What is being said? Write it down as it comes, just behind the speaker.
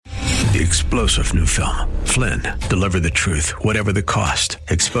The explosive new film, Flynn, deliver the truth, whatever the cost,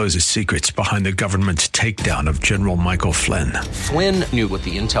 exposes secrets behind the government's takedown of General Michael Flynn. Flynn knew what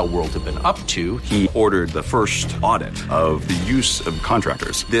the intel world had been up to. He ordered the first audit of the use of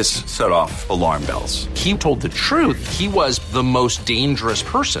contractors. This set off alarm bells. He told the truth. He was the most dangerous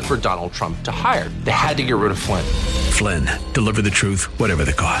person for Donald Trump to hire. They had to get rid of Flynn. Flynn, deliver the truth, whatever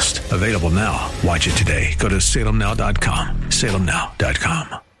the cost. Available now. Watch it today. Go to salemnow.com.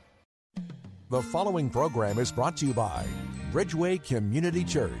 salemnow.com. The following program is brought to you by Bridgeway Community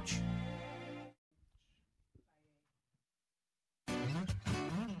Church.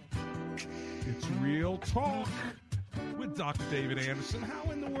 It's Real Talk with Dr. David Anderson.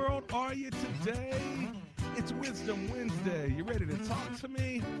 How in the world are you today? It's Wisdom Wednesday. You ready to talk to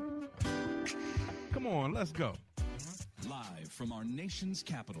me? Come on, let's go. Live from our nation's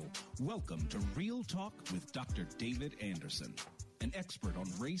capital, welcome to Real Talk with Dr. David Anderson. An expert on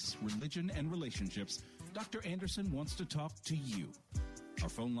race, religion, and relationships, Dr. Anderson wants to talk to you. Our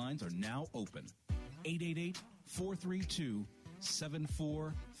phone lines are now open.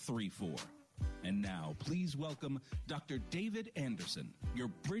 888-432-7434. And now, please welcome Dr. David Anderson, your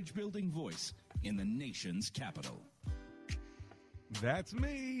bridge-building voice in the nation's capital. That's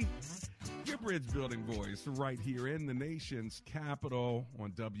me, your bridge-building voice, right here in the nation's capital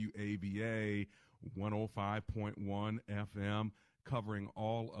on WAVA 105.1 FM. Covering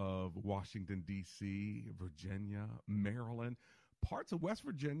all of Washington, D.C., Virginia, Maryland, parts of West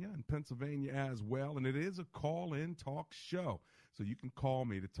Virginia and Pennsylvania as well. And it is a call-in talk show. So you can call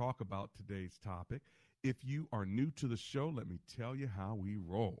me to talk about today's topic. If you are new to the show, let me tell you how we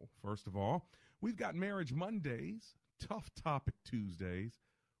roll. First of all, we've got Marriage Mondays, Tough Topic Tuesdays,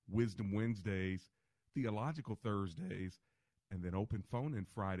 Wisdom Wednesdays, Theological Thursdays, and then open phone in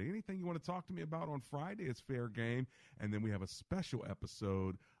Friday. Anything you want to talk to me about on Friday is fair game. And then we have a special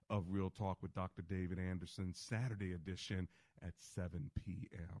episode of Real Talk with Dr. David Anderson, Saturday edition at 7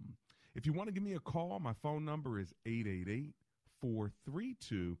 p.m. If you want to give me a call, my phone number is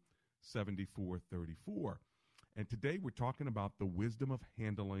 888-432-7434. And today we're talking about the wisdom of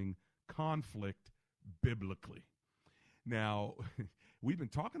handling conflict biblically. Now, we've been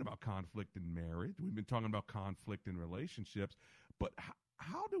talking about conflict in marriage. We've been talking about conflict in relationships. But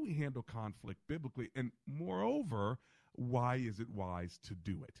how do we handle conflict biblically? And moreover, why is it wise to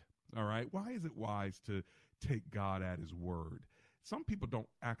do it? All right? Why is it wise to take God at his word? Some people don't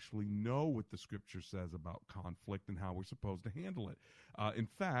actually know what the scripture says about conflict and how we're supposed to handle it. In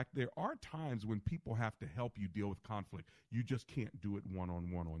fact, there are times when people have to help you deal with conflict. You just can't do it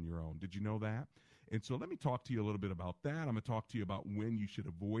one-on-one on your own. Did you know that? And so let me talk to you a little bit about that. I'm going to talk to you about when you should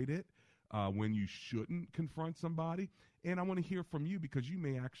avoid it, when you shouldn't confront somebody. And I want to hear from you because you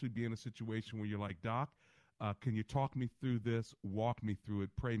may actually be in a situation where you're like, Doc, can you talk me through this, walk me through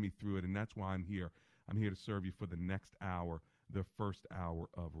it, pray me through it? And that's why I'm here. I'm here to serve you for the next hour, the first hour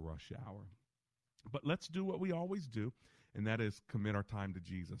of rush hour. But let's do what we always do, and that is commit our time to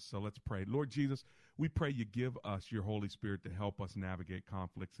Jesus. So let's pray. Lord Jesus, we pray you give us your Holy Spirit to help us navigate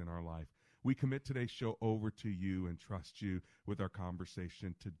conflicts in our life. We commit today's show over to you and trust you with our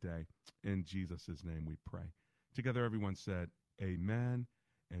conversation today. In Jesus' name we pray. Together everyone said, amen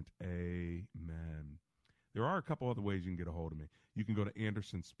and amen. There are a couple other ways you can get a hold of me. You can go to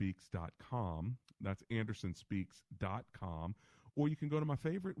andersonspeaks.com. That's andersonspeaks.com. Or you can go to my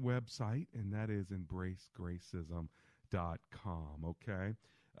favorite website, and that is embracegracism.com, okay?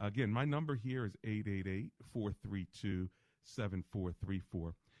 Again, my number here is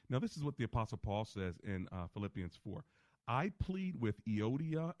 888-432-7434. Now, this is what the Apostle Paul says in Philippians 4. I plead with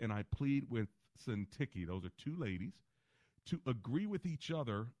Euodia and I plead with Syntyche, those are two ladies, to agree with each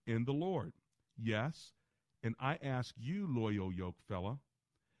other in the Lord. Yes, and I ask you, loyal yokefellow,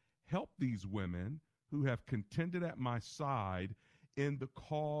 help these women who have contended at my side in the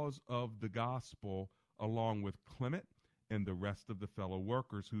cause of the gospel, along with Clement and the rest of the fellow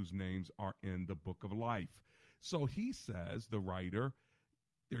workers whose names are in the book of life. So he says, the writer,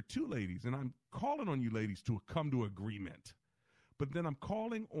 there are two ladies, and I'm calling on you ladies to come to agreement. But then I'm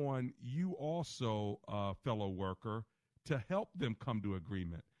calling on you also, fellow worker, to help them come to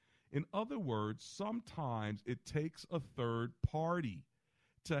agreement. In other words, sometimes it takes a third party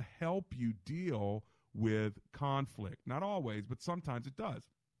to help you deal with conflict. Not always, but sometimes it does.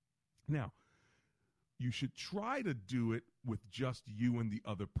 Now, you should try to do it with just you and the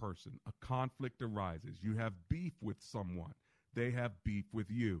other person. A conflict arises. You have beef with someone. They have beef with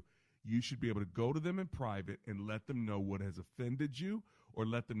you. You should be able to go to them in private and let them know what has offended you, or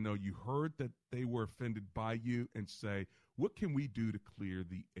let them know you heard that they were offended by you, and say, what can we do to clear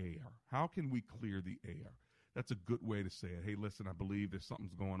the air? How can we clear the air? That's a good way to say it. Hey, listen, I believe there's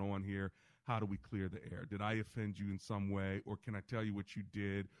something's going on here. How do we clear the air? Did I offend you in some way? Or can I tell you what you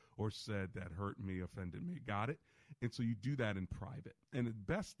did or said that hurt me, offended me? Got it? And so you do that in private. And the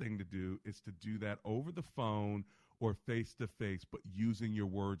best thing to do is to do that over the phone or face-to-face, but using your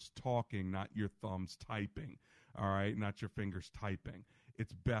words talking, not your thumbs typing, all right? Not your fingers typing.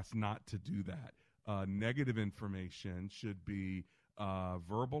 It's best not to do that. Negative information should be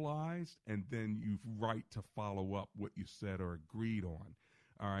verbalized, and then you write to follow up what you said or agreed on,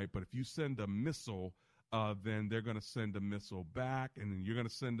 all right? But if you send a missile, then they're going to send a missile back, and then you're going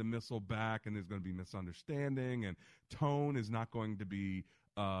to send a missile back, and there's going to be misunderstanding, and tone is not going to be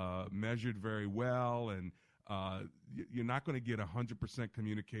measured very well, and you're not going to get 100%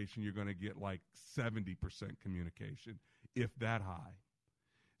 communication. You're going to get like 70% communication, if that high.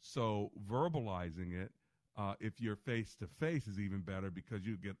 So verbalizing it, if you're face-to-face, is even better because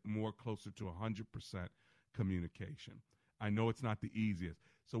you get more closer to 100% communication. I know it's not the easiest.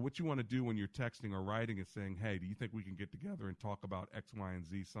 So what you want to do when you're texting or writing is saying, hey, do you think we can get together and talk about X, Y, and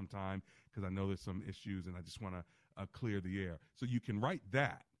Z sometime? Because I know there's some issues and I just want to clear the air. So you can write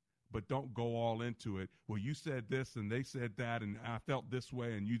that, but don't go all into it. Well, you said this and they said that, and I felt this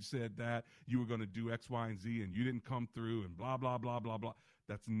way, and you said that you were going to do X, Y, and Z, and you didn't come through, and blah, blah, blah, blah, blah.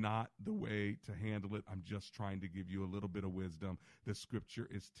 That's not the way to handle it. I'm just trying to give you a little bit of wisdom. The scripture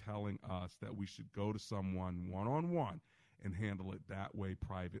is telling us that we should go to someone one-on-one and handle it that way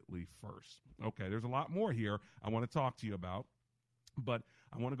privately first. Okay, there's a lot more here I want to talk to you about, but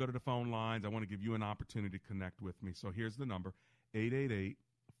I want to go to the phone lines. I want to give you an opportunity to connect with me. So here's the number,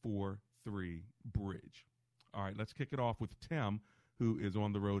 888-43-BRIDGE. All right, let's kick it off with Tim, who is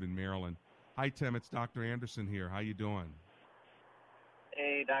on the road in Maryland. Hi, Tim. It's Dr. Anderson here. How you doing?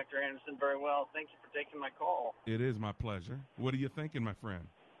 Hey, Dr. Anderson. Very well. Thank you for taking my call. It is my pleasure. What are you thinking, my friend?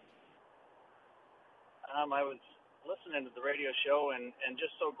 I was listening to the radio show and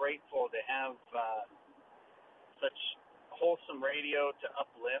just so grateful to have such wholesome radio to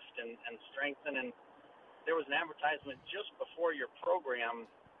uplift and strengthen. And there was an advertisement just before your program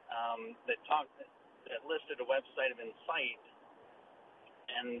that listed a website of Insight,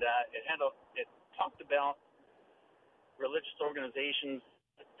 and it talked about religious organizations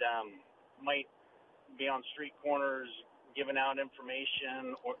that might be on street corners giving out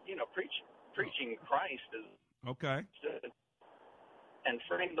information or preaching Christ is okay, and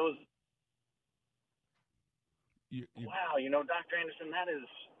frame those. Wow, Dr. Anderson, that is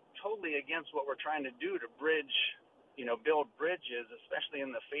totally against what we're trying to do to bridge, build bridges, especially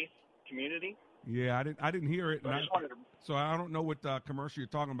in the faith community. Yeah, I didn't hear it. So I don't know what commercial you're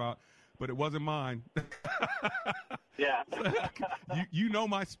talking about, but it wasn't mine. Yeah. you know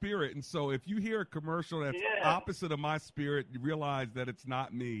my spirit, and so if you hear a commercial that's opposite of my spirit, you realize that it's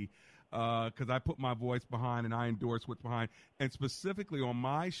not me, because I put my voice behind and I endorse what's behind. And specifically on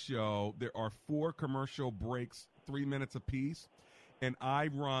my show, there are 4 commercial breaks, 3 minutes apiece, and I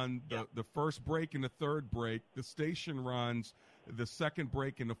run the first break and the third break. The station runs the second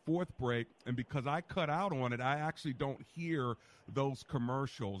break and the fourth break, and because I cut out on it, I actually don't hear those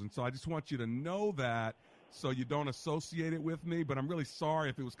commercials. And so I just want you to know that, so you don't associate it with me. But I'm really sorry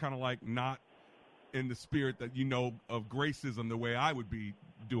if it was kind of like not in the spirit that of Gracism the way I would be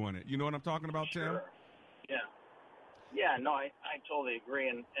doing it. You know what I'm talking about, Tim? Sure. Yeah, no, I totally agree.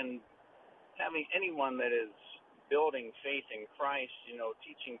 And having anyone that is building faith in Christ,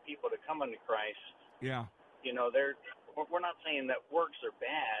 teaching people to come unto Christ. Yeah. We're not saying that works are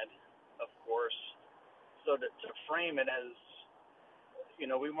bad, of course. So to frame it as,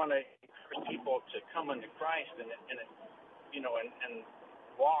 we want to encourage people to come unto Christ and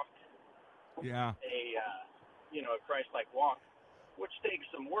walk. Yeah. A Christ-like walk, which takes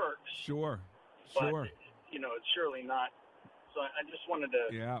some work. Sure. But, it's surely not. So I just wanted to.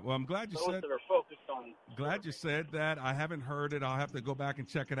 Yeah. Well, I'm glad you those said. that are focused on. Glad you said that. I haven't heard it. I'll have to go back and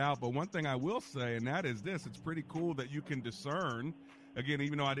check it out. But one thing I will say, and that is this: it's pretty cool that you can discern. Again,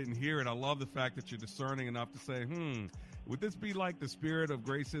 even though I didn't hear it, I love the fact that you're discerning enough to say, would this be like the spirit of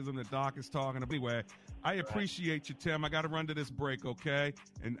Gracism that Doc is talking about? Anyway, I appreciate you, Tim. I got to run to this break, okay?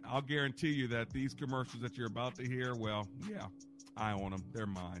 And I'll guarantee you that these commercials that you're about to hear, well, yeah, I own them. They're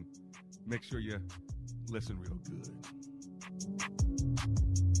mine. Make sure you listen real good.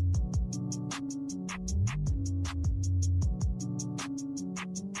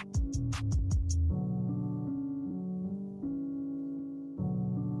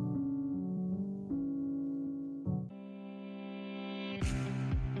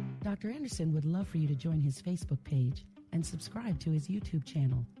 Dr. Anderson would love for you to join his Facebook page and subscribe to his YouTube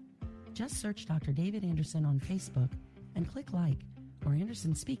channel. Just search Dr. David Anderson on Facebook and click like, or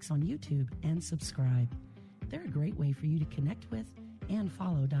Anderson Speaks on YouTube and subscribe. They're a great way for you to connect with and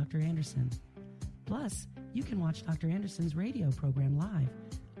follow Dr. Anderson. Plus, you can watch Dr. Anderson's radio program live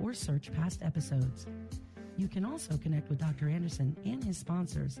or search past episodes. You can also connect with Dr. Anderson and his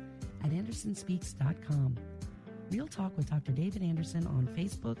sponsors at AndersonSpeaks.com. Real Talk with Dr. David Anderson on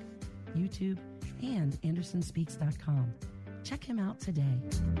Facebook, YouTube, and AndersonSpeaks.com. Check him out today.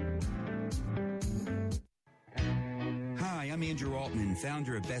 Hi, I'm Andrew Altman,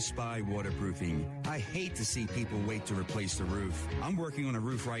 founder of Best Buy Waterproofing. I hate to see people wait to replace the roof. I'm working on a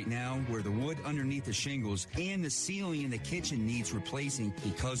roof right now where the wood underneath the shingles and the ceiling in the kitchen needs replacing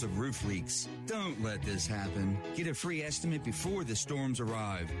because of roof leaks. Don't let this happen. Get a free estimate before the storms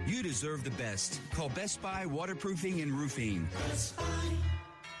arrive. You deserve the best. Call Best Buy Waterproofing and Roofing. Best Buy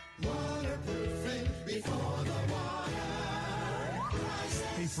Waterproofing before the water.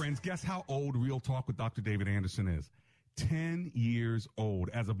 Hey friends, guess how old Real Talk with Dr. David Anderson is? 10 years old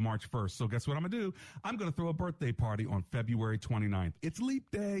as of March 1st. So guess what I'm going to do? I'm going to throw a birthday party on February 29th. It's Leap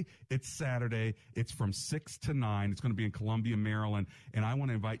Day. It's Saturday. It's from 6 to 9. It's going to be in Columbia, Maryland. And I want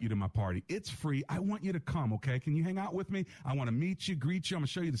to invite you to my party. It's free. I want you to come, okay? Can you hang out with me? I want to meet you, greet you. I'm going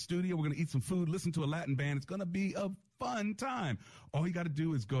to show you the studio. We're going to eat some food, listen to a Latin band. It's going to be a fun time. All you got to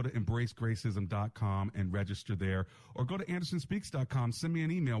do is go to embracegracism.com and register there, or go to andersonspeaks.com. Send me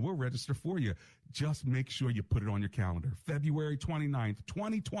an email. We'll register for you. Just make sure you put it on your calendar. February 29th,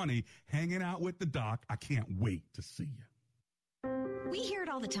 2020, hanging out with the doc. I can't wait to see you. We hear it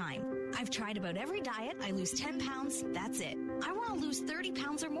all the time. I've tried about every diet. I lose 10 pounds. That's it. I want to lose 30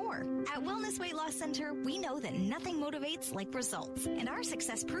 pounds or more. At Wellness Weight Loss Center, we know that nothing motivates like results, and our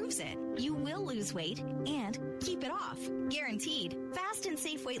success proves it. You will lose weight and keep it off. Guaranteed. Fast and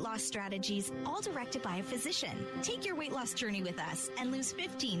safe weight loss strategies, all directed by a physician. Take your weight loss journey with us and lose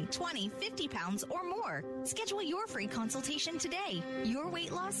 15, 20, 50 pounds or more. Schedule your free consultation today. Your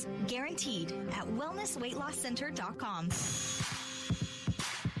weight loss guaranteed at wellnessweightlosscenter.com.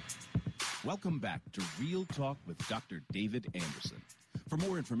 Welcome back to Real Talk with Dr. David Anderson. For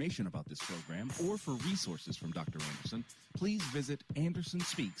more information about this program or for resources from Dr. Anderson, please visit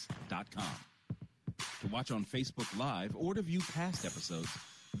AndersonSpeaks.com. To watch on Facebook Live or to view past episodes,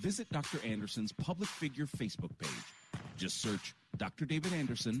 visit Dr. Anderson's public figure Facebook page. Just search Dr. David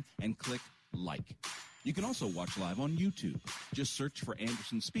Anderson and click like. You can also watch live on YouTube. Just search for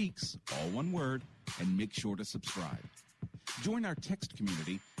Anderson Speaks, all one word, and make sure to subscribe. Join our text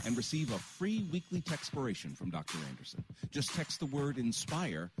community and receive a free weekly textpiration from Dr. Anderson. Just text the word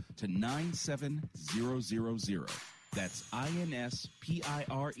INSPIRE to 97000. That's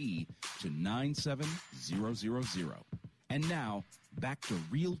INSPIRE to 97000. And now, back to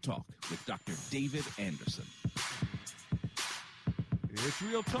Real Talk with Dr. David Anderson. It's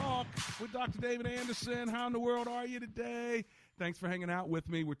Real Talk with Dr. David Anderson. How in the world are you today? Thanks for hanging out with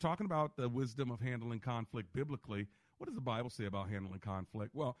me. We're talking about the wisdom of handling conflict biblically. What does the Bible say about handling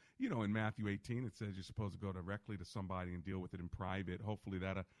conflict? Well, you know, in Matthew 18, it says you're supposed to go directly to somebody and deal with it in private. Hopefully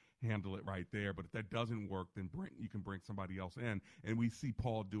that'll handle it right there. But if that doesn't work, then you can bring somebody else in. And we see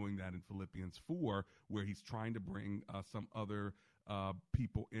Paul doing that in Philippians 4, where he's trying to bring some other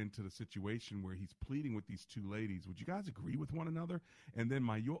people into the situation where he's pleading with these two ladies. Would you guys agree with one another? And then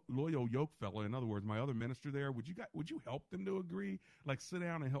my loyal yoke fellow, in other words, my other minister there, would you help them to agree? Like, sit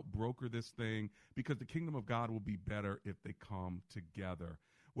down and help broker this thing, because the kingdom of God will be better if they come together.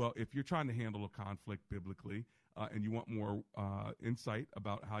 Well, if you're trying to handle a conflict biblically and you want more insight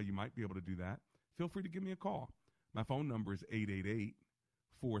about how you might be able to do that, feel free to give me a call. My phone number is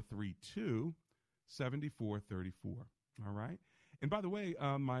 888-432-7434. All right? And by the way,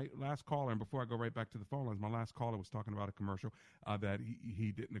 my last caller, and before I go right back to the phone lines, my last caller was talking about a commercial that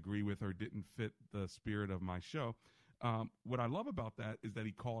he didn't agree with or didn't fit the spirit of my show. What I love about that is that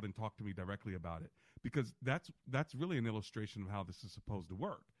he called and talked to me directly about it, because that's really an illustration of how this is supposed to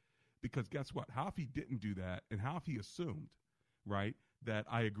work. Because guess what? How if he didn't do that, and how if he assumed, right, that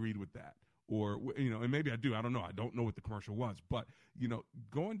I agreed with that? Or, you know, and maybe I do. I don't know. I don't know what the commercial was. But, you know,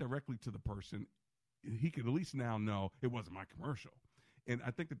 going directly to the person, he could at least now know it wasn't my commercial. And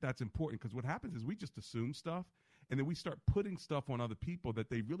I think that that's important, because what happens is we just assume stuff, and then we start putting stuff on other people that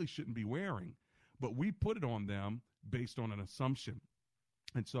they really shouldn't be wearing. But we put it on them based on an assumption.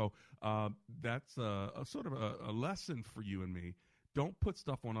 And so that's a sort of a lesson for you and me. Don't put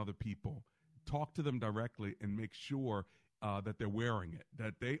stuff on other people. Talk to them directly and make sure that they're wearing it,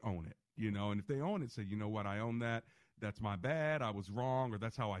 that they own it, you know. And if they own it, say, you know what, I own that. That's my bad. I was wrong, or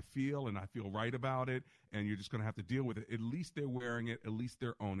that's how I feel, and I feel right about it, and you're just going to have to deal with it. At least they're wearing it. At least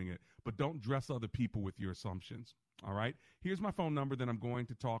they're owning it. But don't dress other people with your assumptions, all right? Here's my phone number. Then I'm going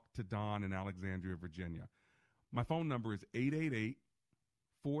to talk to Don in Alexandria, Virginia. My phone number is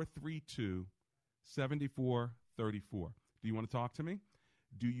 888-432-7434. 888-433-7434. Do you want to talk to me?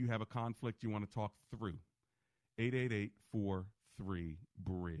 Do you have a conflict you want to talk through?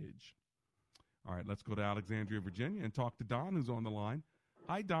 888-43-BRIDGE. All right, let's go to Alexandria, Virginia, and talk to Don, who's on the line.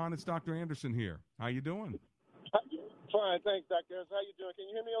 Hi, Don. It's Dr. Anderson here. How you doing? Fine, thanks, Dr. Anderson. How you doing? Can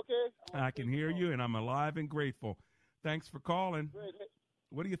you hear me okay? I can hear you, and I'm alive and grateful. Thanks for calling. Great.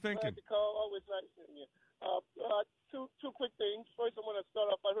 What are you thinking? Glad to call. Always nice seeing you. Two quick things. First, I want to start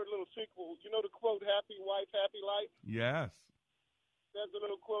off. I heard a little sequel. You know the quote, "Happy wife, happy life"? Yes. There's a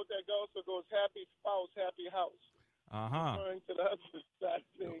little quote that also goes, "Happy spouse, happy house." Referring to the husband side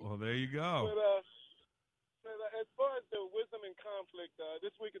thing. Well, there you go. But as far as the wisdom and conflict,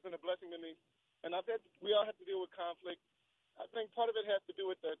 this week has been a blessing to me. And we all have to deal with conflict. I think part of it has to do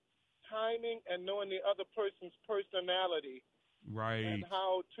with the timing and knowing the other person's personality. Right. And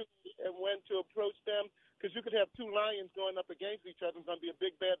how to and when to approach them. Because you could have two lions going up against each other. It's going to be a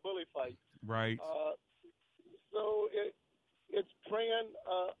big, bad bully fight. Right. So it's praying.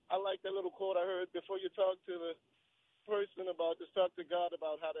 I like that little quote I heard before you talk to the person just talk to God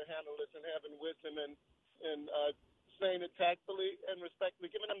about how to handle this and having wisdom and saying it tactfully and respectfully,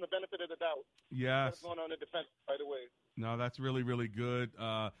 giving them the benefit of the doubt. Yes. What's going on in the defense right away. No, that's really, really good,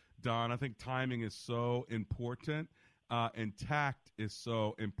 Don. I think timing is so important, and tact is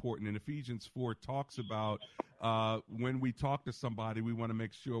so important. And Ephesians 4 talks about when we talk to somebody, we want to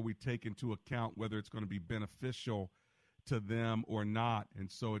make sure we take into account whether it's going to be beneficial to them or not.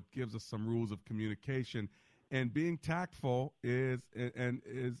 And so it gives us some rules of communication. And being tactful and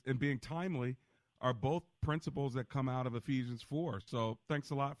being timely are both principles that come out of Ephesians 4. So thanks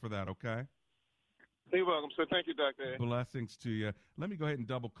a lot for that, okay? You're welcome, sir. Thank you, Dr. Blessings to you. Let me go ahead and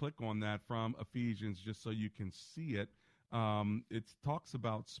double-click on that from Ephesians just so you can see it. It talks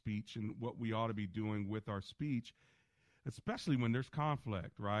about speech and what we ought to be doing with our speech, especially when there's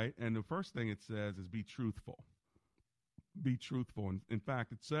conflict, right? And the first thing it says is be truthful. Be truthful. And in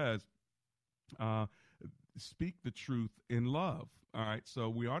fact, it says speak the truth in love, all right? So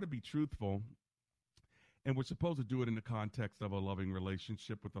we ought to be truthful. And we're supposed to do it in the context of a loving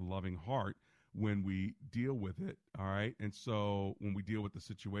relationship with a loving heart when we deal with it, all right? And so when we deal with the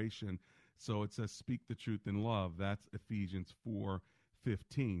situation, so it says speak the truth in love. That's Ephesians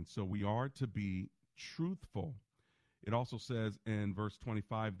 4:15. So we are to be truthful. It also says in verse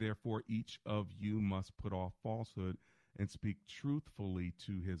 25, therefore each of you must put off falsehood and speak truthfully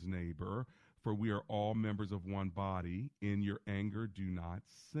to his neighbor, for we are all members of one body. In your anger, do not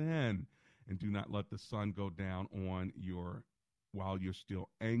sin. And do not let the sun go down on while you're still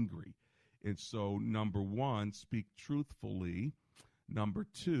angry. And so, number one, speak truthfully. Number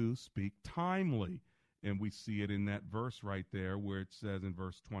two, speak timely. And we see it in that verse right there where it says in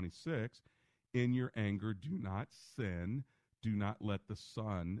verse 26, in your anger, do not sin. Do not let the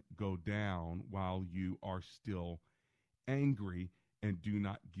sun go down while you are still angry. And do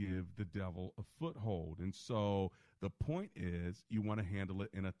not give the devil a foothold. And so the point is you want to handle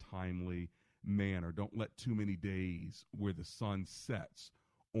it in a timely manner. Don't let too many days where the sun sets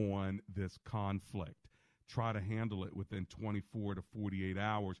on this conflict. Try to handle it within 24 to 48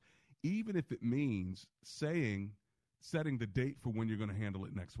 hours, even if it means setting the date for when you're going to handle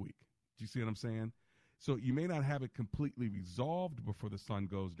it next week. Do you see what I'm saying? So you may not have it completely resolved before the sun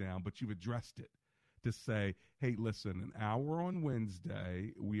goes down, but you've addressed it. To say, hey, listen, an hour on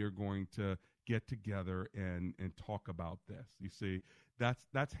Wednesday, we are going to get together and talk about this. You see,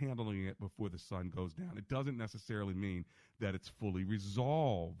 that's handling it before the sun goes down. It doesn't necessarily mean that it's fully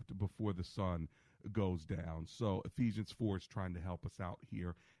resolved before the sun goes down. So Ephesians 4 is trying to help us out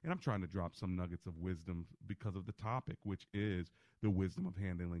here. And I'm trying to drop some nuggets of wisdom because of the topic, which is the wisdom of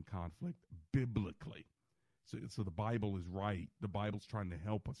handling conflict biblically. So the Bible is right. The Bible's trying to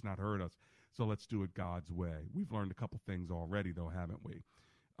help us, not hurt us. So let's do it God's way. We've learned a couple things already, though, haven't we?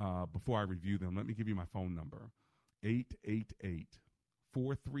 Before I review them, let me give you my phone number,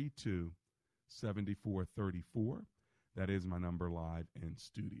 888-432-7434. That is my number live in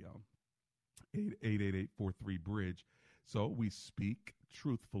studio, 888-43-BRIDGE. So we speak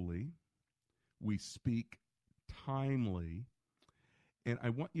truthfully. We speak timely. And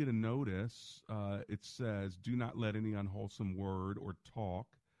I want you to notice it says, do not let any unwholesome word or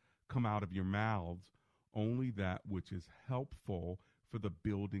talk come out of your mouths, only that which is helpful for the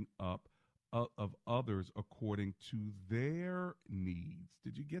building up of others according to their needs.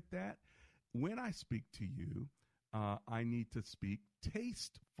 Did you get that? When I speak to you, I need to speak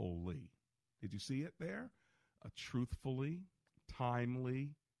tastefully. Did you see it there? Truthfully,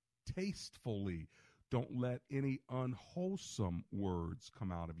 timely, tastefully. Don't let any unwholesome words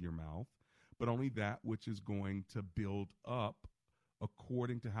come out of your mouth, but only that which is going to build up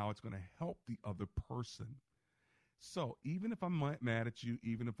according to how it's going to help the other person. So even if I'm mad at you,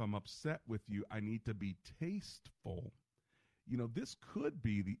 even if I'm upset with you, I need to be tasteful. You know, this could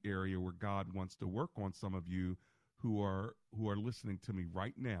be the area where God wants to work on some of you who are listening to me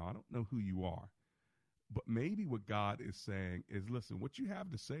right now. I don't know who you are, but maybe what God is saying is, listen, what you have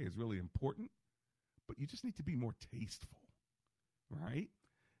to say is really important, but you just need to be more tasteful, right?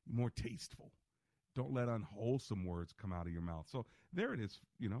 More tasteful. Don't let unwholesome words come out of your mouth. So there it is,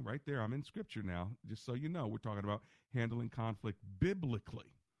 you know, right there. I'm in Scripture now, just so you know. We're talking about handling conflict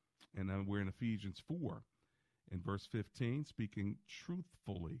biblically. And then we're in Ephesians 4 in verse 15, speaking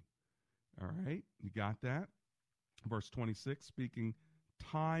truthfully. All right, you got that? Verse 26, speaking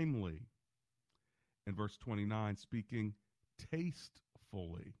timely. And verse 29, speaking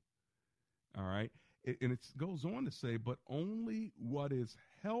tastefully. All right, and it goes on to say, but only what is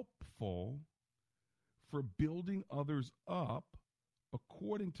helpful for building others up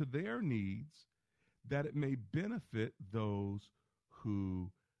according to their needs, that it may benefit those who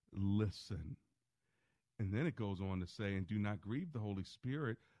listen. And then it goes on to say, and do not grieve the Holy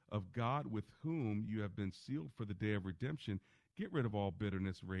Spirit of God, with whom you have been sealed for the day of redemption. Get rid of all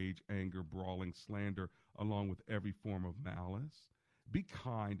bitterness, rage, anger, brawling, slander, along with every form of malice. Be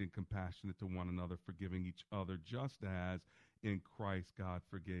kind and compassionate to one another, forgiving each other, just as in Christ God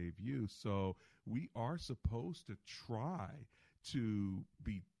forgave you. So we are supposed to try to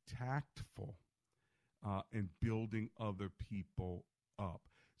be tactful in building other people up.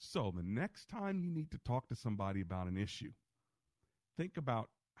 So the next time you need to talk to somebody about an issue, think about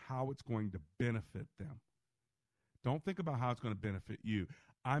how it's going to benefit them. Don't think about how it's going to benefit you.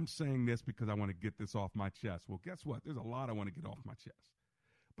 I'm saying this because I want to get this off my chest. Well, guess what? There's a lot I want to get off my chest.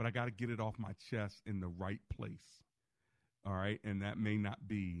 But I got to get it off my chest in the right place. All right? And that may not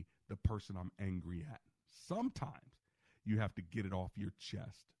be the person I'm angry at. Sometimes you have to get it off your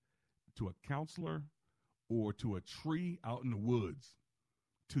chest to a counselor or to a tree out in the woods,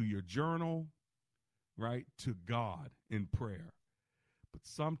 to your journal, right? To God in prayer. But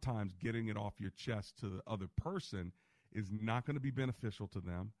sometimes getting it off your chest to the other person is not going to be beneficial to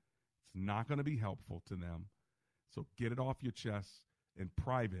them. It's not going to be helpful to them. So get it off your chest in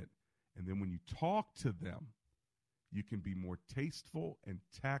private. And then when you talk to them, you can be more tasteful and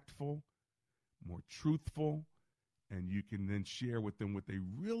tactful, more truthful, and you can then share with them what they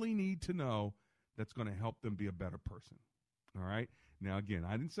really need to know that's going to help them be a better person. All right? Now, again,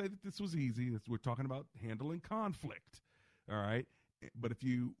 I didn't say that this was easy. We're talking about handling conflict. All right? But if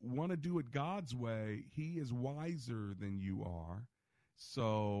you want to do it God's way, he is wiser than you are.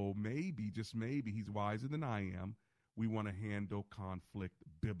 So maybe, just maybe, he's wiser than I am. We want to handle conflict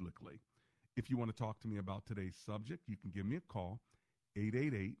biblically. If you want to talk to me about today's subject, you can give me a call,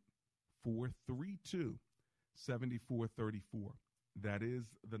 888-432-7434. That is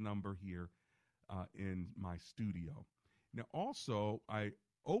the number here in my studio. Now, also, I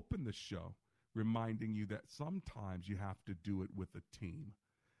open the show reminding you that sometimes you have to do it with a team.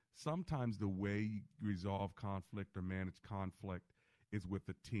 Sometimes the way you resolve conflict or manage conflict is with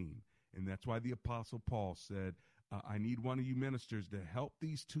a team. And that's why the Apostle Paul said, I need one of you ministers to help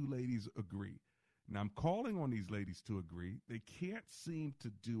these two ladies agree. Now, I'm calling on these ladies to agree. They can't seem to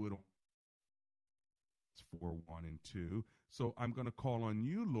do it for 1 and 2. So I'm going to call on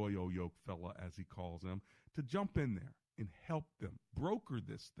you, loyal yoke fella, as he calls him, to jump in there and help them broker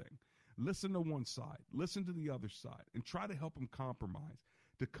this thing. Listen to one side, listen to the other side, and try to help them compromise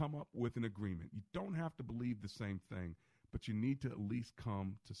to come up with an agreement. You don't have to believe the same thing, but you need to at least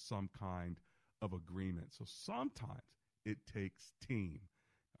come to some kind of agreement. So sometimes it takes team.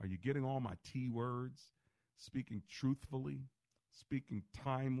 Are you getting all my T words? Speaking truthfully, speaking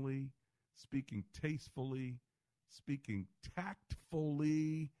timely, speaking tastefully, speaking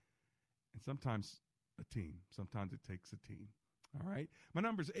tactfully, and sometimes a team. Sometimes it takes a team. All right. My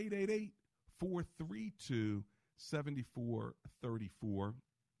number is 888-432-7434.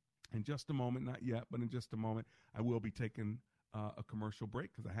 In just a moment, not yet, but in just a moment, I will be taking a commercial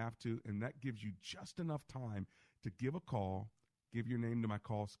break because I have to, and that gives you just enough time to give a call, give your name to my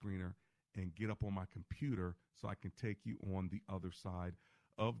call screener, and get up on my computer so I can take you on the other side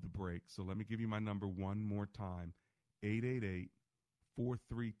of the break. So let me give you my number one more time,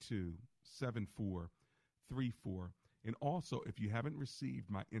 888-432-7434. And also, if you haven't received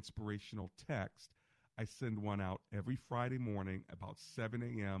my inspirational text, I send one out every Friday morning about 7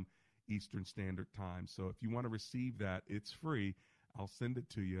 a.m. Eastern Standard Time. So if you want to receive that, it's free. I'll send it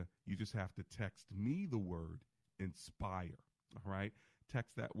to you. You just have to text me the word INSPIRE. All right?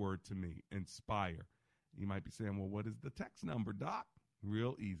 Text that word to me, INSPIRE. You might be saying, well, what is the text number, Doc?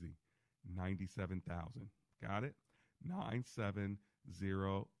 Real easy, 97,000. Got it? 97,000.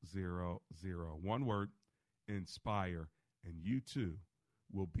 One word, inspire, and you too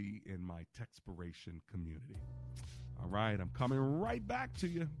will be in my Texpiration community. All right, I'm coming right back to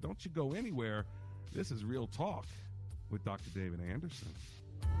you. Don't you go anywhere. This is Real Talk with Dr. David Anderson.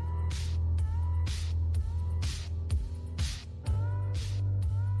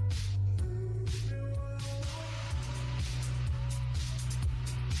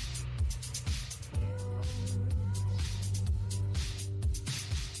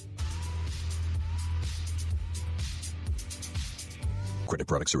 Credit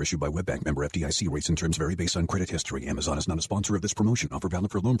products are issued by WebBank, member FDIC. Rates and terms vary based on credit history. Amazon is not a sponsor of this promotion. Offer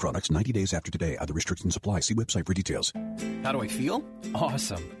valid for loan products 90 days after today. Other restrictions apply. See website for details. How do I feel?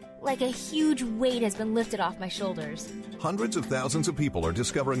 Awesome. Like a huge weight has been lifted off my shoulders. Hundreds of thousands of people are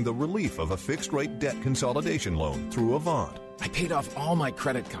discovering the relief of a fixed-rate debt consolidation loan through Avant. I paid off all my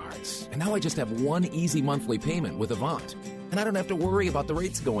credit cards, and now I just have one easy monthly payment with Avant. And I don't have to worry about the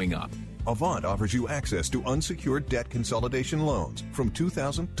rates going up. Avant offers you access to unsecured debt consolidation loans from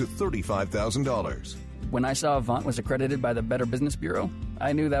 $2,000 to $35,000. When I saw Avant was accredited by the Better Business Bureau,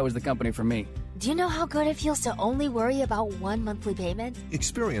 I knew that was the company for me. Do you know how good it feels to only worry about one monthly payment?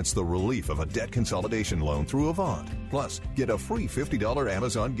 Experience the relief of a debt consolidation loan through Avant. Plus, get a free $50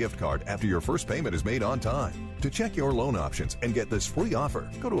 Amazon gift card after your first payment is made on time. To check your loan options and get this free offer,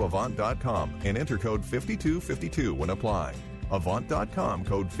 go to Avant.com and enter code 5252 when applying. Avant.com,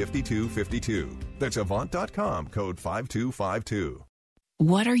 code 5252. That's Avant.com, code 5252.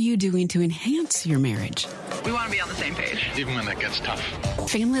 What are you doing to enhance your marriage? We want to be on the same page. Even when that gets tough.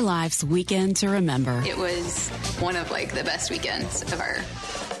 Family Life's Weekend to Remember. It was one of the best weekends of our...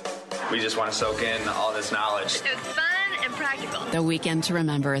 We just want to soak in all this knowledge. It was fun and practical. The Weekend to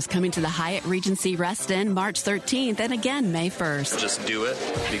Remember is coming to the Hyatt Regency Reston March 13th and again May 1st. Just do it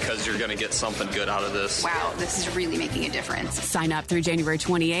because you're going to get something good out of this. Wow, this is really making a difference. Sign up through January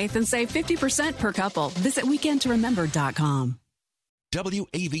 28th and save 50% per couple. Visit weekendtoremember.com.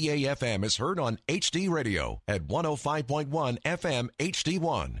 WAVA-FM is heard on HD Radio at 105.1 FM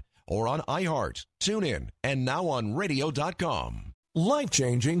HD1 or on iHeart, TuneIn, and now on radio.com.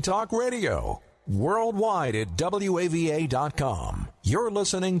 Life-changing talk radio. Worldwide at WAVA.com. You're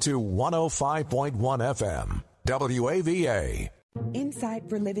listening to 105.1 FM. WAVA. Insight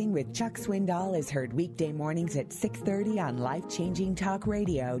for Living with Chuck Swindoll is heard weekday mornings at 6:30 on Life-Changing Talk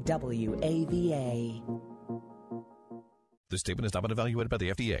Radio, WAVA. This statement has not been evaluated by the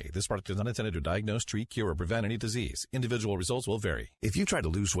FDA. This product is not intended to diagnose, treat, cure, or prevent any disease. Individual results will vary. If you tried to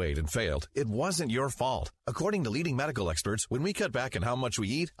lose weight and failed, it wasn't your fault. According to leading medical experts, when we cut back on how much we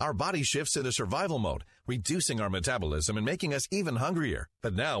eat, our body shifts into survival mode, reducing our metabolism and making us even hungrier.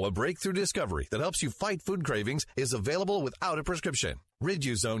 But now, a breakthrough discovery that helps you fight food cravings is available without a prescription.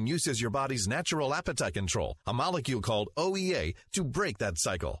 Riduzone uses your body's natural appetite control, a molecule called OEA, to break that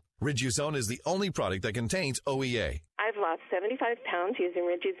cycle. Riduzone is the only product that contains OEA. I've lost 75 pounds using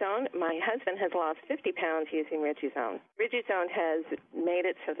Riduzone. My husband has lost 50 pounds using Riduzone. Riduzone has made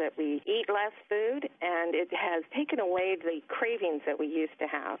it so that we eat less food, and it has taken away the cravings that we used to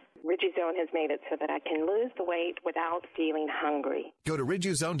have. Riduzone has made it so that I can lose the weight without feeling hungry. Go to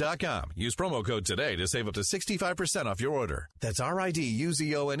Riduzone.com. Use promo code today to save up to 65% off your order. That's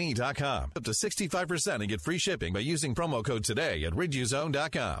RIDUZONE.com. Up to 65% and get free shipping by using promo code today at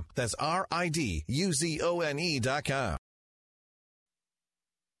Riduzone.com. That's RIDUZONE.com.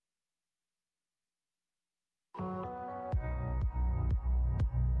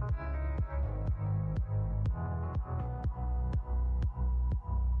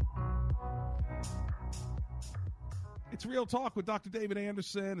 It's Real Talk with Dr. David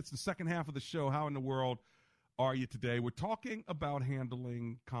Anderson. It's the second half of the show. How in the world are you today? We're talking about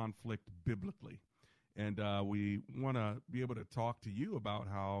handling conflict biblically. And we want to be able to talk to you about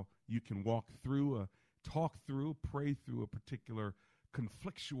how you can pray through a particular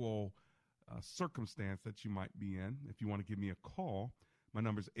conflictual circumstance that you might be in. If you want to give me a call, my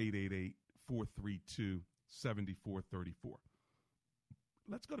number is 888-432-7434.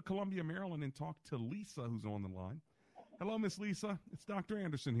 Let's go to Columbia, Maryland, and talk to Lisa, who's on the line. Hello, Miss Lisa. It's Dr.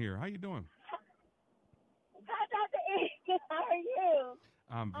 Anderson here. How you doing? Hi, Dr. Anderson. How are you?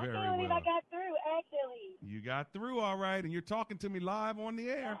 I'm very I can't believe well. I got through, actually. You got through all right, and you're talking to me live on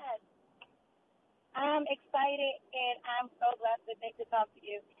the air. Yes. I'm excited, and I'm so blessed to talk to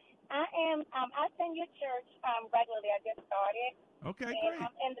you. I attend your church regularly. I just started. Okay, and great.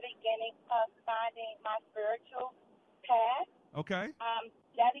 I'm in the beginning of finding my spiritual path. Okay. I'm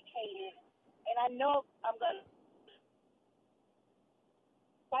dedicated, and I know I'm going to.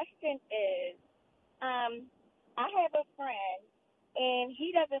 Question is, I have a friend, and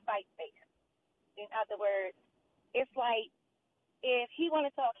he doesn't fight fair. In other words, it's like if he want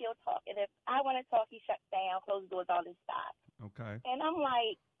to talk, he'll talk. And if I want to talk, he shuts down, closes doors, all this stuff. Okay. And I'm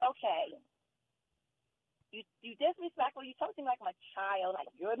like, okay, you disrespectful. You talk to me like I'm a child. Like,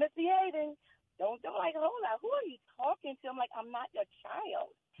 you're misbehaving. Don't like, hold on. Who are you talking to? I'm like, I'm not your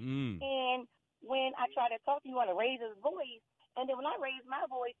child. And when I try to talk to you, you want to raise his voice. And then when I raise my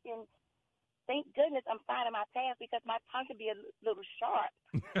voice, and thank goodness I'm finding my path because my tongue can be a little sharp.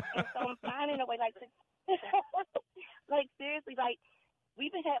 And so I'm finding a way, like, like, seriously, like,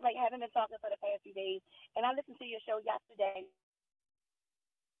 we've been having been talking for the past few days, and I listened to your show yesterday.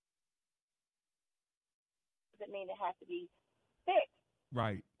 Doesn't mean it has to be fixed.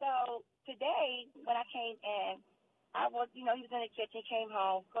 Right. So today, when I came in, I was, he was in the kitchen, came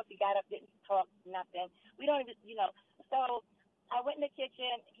home. Of course, he got up, didn't talk, nothing. We don't even, So I went in the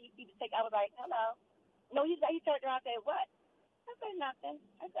kitchen. I was like, hello. No, he turned around and said, what? I said, nothing.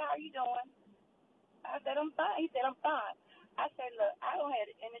 I said, how are you doing? I said, I'm fine. He said, I'm fine. I said, look, I don't have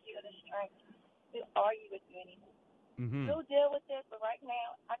the energy or the strength to argue with you anymore. We'll deal with this, but right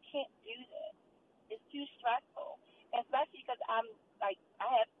now, I can't do this. It's too stressful, especially because I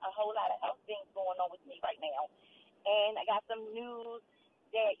have a whole lot of health things going on with me right now. And I got some news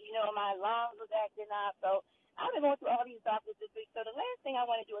that, my lungs was acting up. So I've been going through all these doctors this week. So the last thing I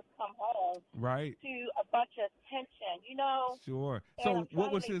want to do is come home to a bunch of tension, Sure. So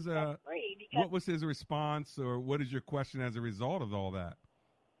what was his response, or what is your question as a result of all that?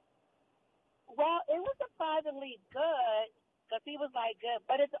 Well, it was surprisingly good because he was like, good,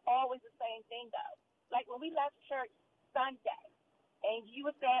 but it's always the same thing, though. Like when we left church Sunday, and you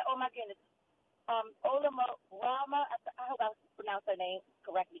were saying, oh, my goodness, Olama Rama, I hope I pronounced her name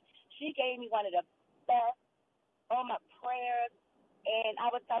correctly. She gave me one of the best all my prayers, and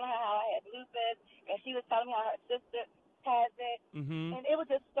I was telling her how I had lupus, and she was telling me how her sister has it, and it was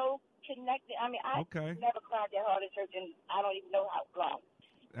just so connected. I mean, I never cried that hard in church, and I don't even know how long.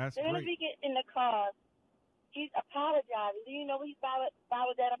 That's then great. As we get in the car, he's apologizing. Do you know what he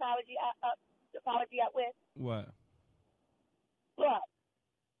followed that apology up with? What? What?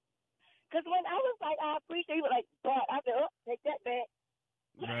 Because when I was like, I appreciate, he was like, but I said, oh, take that back.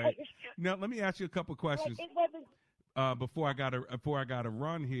 Right. Now, let me ask you a couple of questions. Like, it wasn't. Before I got to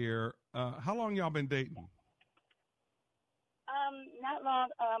run here, how long y'all been dating? Not long.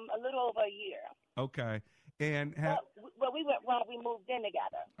 A little over a year. Okay. And well, we went wrong. We moved in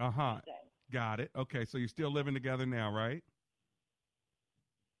together. Got it. Okay, so you're still living together now, right?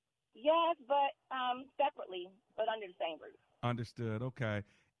 Yes, but separately, but under the same roof. Understood. Okay.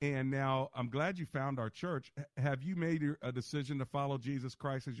 And now I'm glad you found our church. Have you made a decision to follow Jesus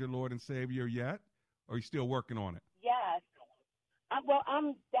Christ as your Lord and Savior yet? Or are you still working on it? Yes. Well,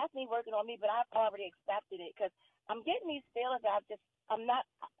 I'm definitely working on me, but I've already accepted it because I'm getting these feelings. I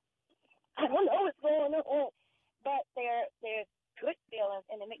don't know what's going on, but they're good feelings,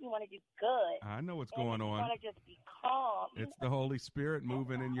 and they make me want to do good. I know what's going on. I want to just be calm. It's the Holy Spirit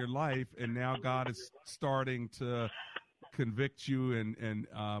moving in your life, and now God is starting to convict you and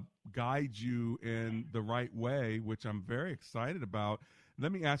guide you in the right way, which I'm very excited about.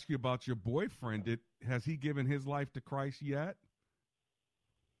 Let me ask you about your boyfriend. Has he given his life to Christ yet?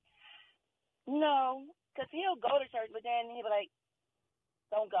 No, because he'll go to church, but then he'll be like,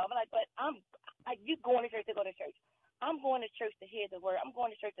 don't go. I'm like, but you going to church to go to church. I'm going to church to hear the word. I'm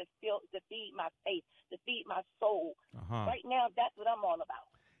going to church to feed my faith, to feed my soul. Right now, that's what I'm all about.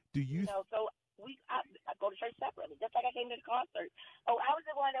 Do you? So I go to church separately, just like I came to the concert. Oh, I was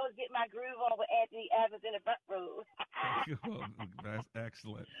the one that was getting my groove on with Anthony Evans in the front row. That's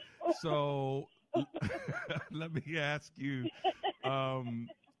excellent. So let me ask you,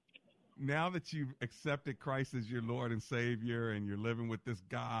 now that you've accepted Christ as your Lord and Savior and you're living with this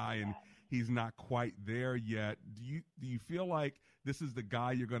guy and he's not quite there yet, do you feel like this is the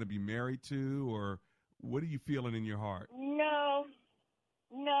guy you're going to be married to, or what are you feeling in your heart? No,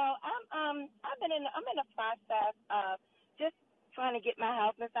 I'm in a process of just trying to get my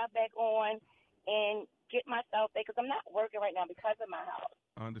house and stuff back on and get myself there because I'm not working right now because of my house.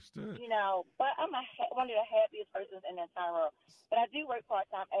 Understood. But I'm one of the happiest persons in the entire world. But I do work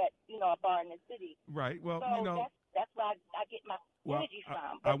part-time at, a bar in the city. Right. Well, so that's where I get my energy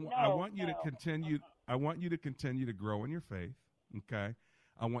from. I want you to continue. I want you to continue to grow in your faith. Okay.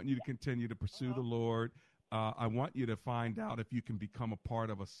 I want you to continue to pursue the Lord. I want you to find out if you can become a part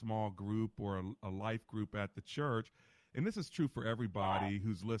of a small group or a life group at the church. And this is true for everybody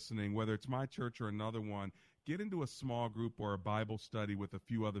who's listening, whether it's my church or another one. Get into a small group or a Bible study with a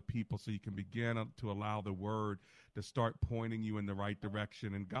few other people so you can begin to allow the word to start pointing you in the right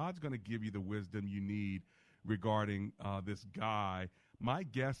direction. And God's going to give you the wisdom you need regarding this guy. My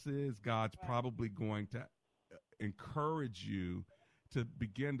guess is God's probably going to encourage you to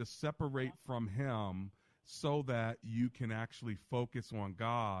begin to separate from him so that you can actually focus on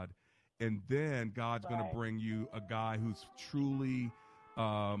God. And then God's going to bring you a guy who's truly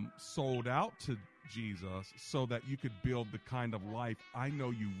sold out to Jesus so that you could build the kind of life I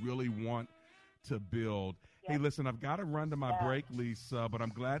know you really want to build. Hey, listen, I've got to run to my break, Lisa, but I'm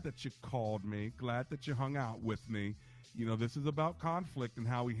glad that you called me, glad that you hung out with me. You know, this is about conflict and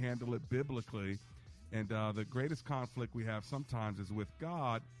how we handle it biblically. And the greatest conflict we have sometimes is with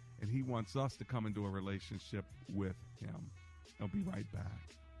God, and he wants us to come into a relationship with him. I'll be right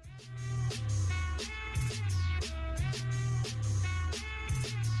back.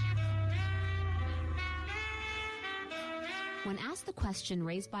 When asked the question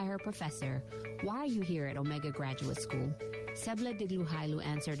raised by her professor, why are you here at Omega Graduate School? Sebla Digluhailu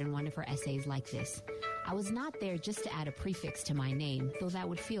answered in one of her essays like this: I was not there just to add a prefix to my name, though that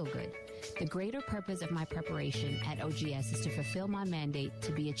would feel good. The greater purpose of my preparation at OGS is to fulfill my mandate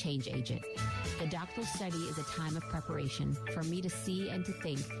to be a change agent. The doctoral study is a time of preparation for me to see and to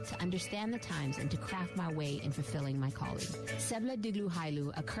think, to understand the times, and to craft my way in fulfilling my calling. Sebla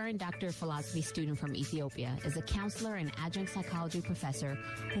Digluhailu, a current Doctor of Philosophy student from Ethiopia, is a counselor and adjunct psychology professor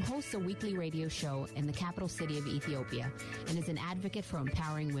who hosts a weekly radio show in the capital city of Ethiopia and is an advocate for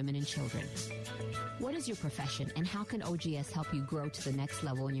empowering women and children. What is your profession, and how can OGS help you grow to the next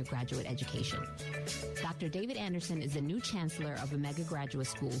level in your graduate education? Dr. David Anderson is the new chancellor of Omega Graduate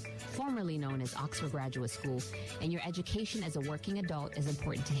School, formerly known as Oxford Graduate School, and your education as a working adult is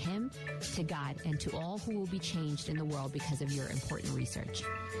important to him, to God, and to all who will be changed in the world because of your important research.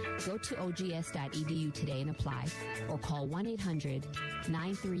 Go to ogs.edu today and apply, or call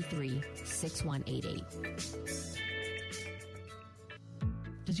 1-800-933-6188.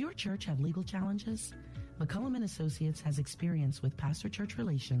 Does your church have legal challenges? McCullum & Associates has experience with pastor-church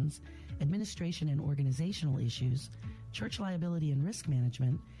relations, administration and organizational issues, church liability and risk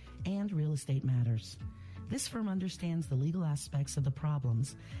management, and real estate matters. This firm understands the legal aspects of the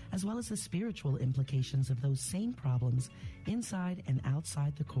problems as well as the spiritual implications of those same problems inside and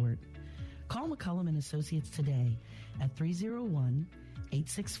outside the court. Call McCullum & Associates today at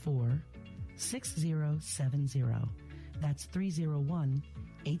 301-864-6070. That's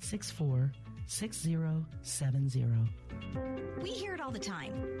 301-864-6070. We hear it all the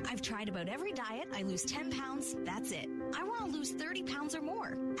time. I've tried about every diet. I lose 10 pounds. That's it. I want to lose 30 pounds or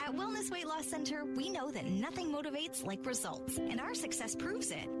more. At Wellness Weight Loss Center, we know that nothing motivates like results, and our success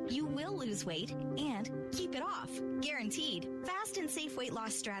proves it. You will lose weight and keep it off. Guaranteed. Fast and safe weight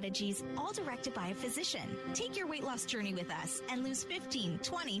loss strategies, all directed by a physician. Take your weight loss journey with us and lose 15,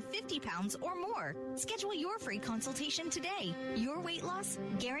 20, 50 pounds or more. Schedule your free consultation today. Your weight loss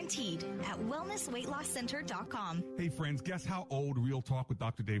guaranteed at wellnessweightlosscenter.com. Hey, friends, guess how old Real Talk with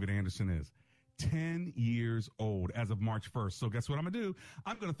Dr. David Anderson is? 10 years old as of March 1st. So guess what I'm going to do?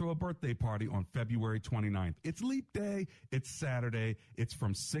 I'm going to throw a birthday party on February 29th. It's Leap Day. It's Saturday. It's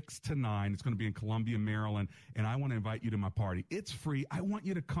from 6 to 9. It's going to be in Columbia, Maryland, and I want to invite you to my party. It's free. I want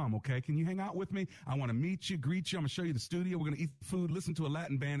you to come, okay? Can you hang out with me? I want to meet you, greet you. I'm going to show you the studio. We're going to eat food, listen to a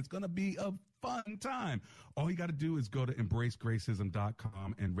Latin band. It's going to be a fun time. All you got to do is go to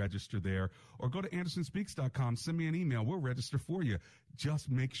embracegracism.com and register there, or go to andersonspeaks.com. Send me an email. We'll register for you.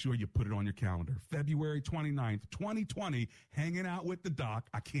 Just make sure you put it on your calendar. February 29th, 2020, hanging out with the doc.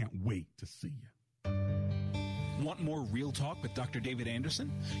 I can't wait to see you. Want more Real Talk with Dr. David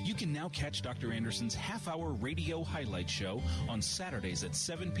Anderson? You can now catch Dr. Anderson's half-hour radio highlight show on Saturdays at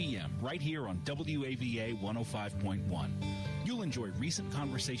 7 p.m. right here on WAVA 105.1. You'll enjoy recent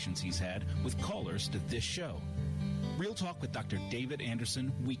conversations he's had with callers to this show. Real Talk with Dr. David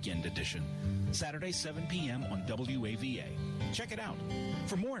Anderson Weekend Edition, Saturday 7 p.m. on WAVA. Check it out.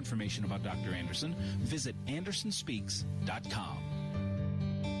 For more information about Dr. Anderson, visit andersonspeaks.com.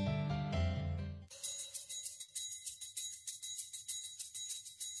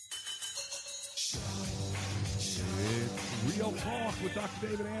 It's Real Talk with Dr.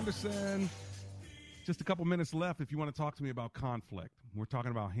 David Anderson. Just a couple minutes left if you want to talk to me about conflict. We're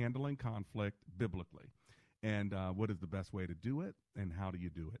talking about handling conflict biblically and what is the best way to do it and how do you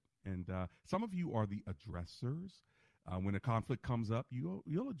do it. And some of you are the addressers. When a conflict comes up,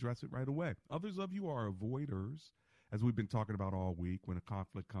 you'll address it right away. Others of you are avoiders, as we've been talking about all week. When a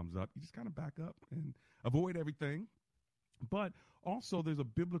conflict comes up, you just kind of back up and avoid everything. But also there's a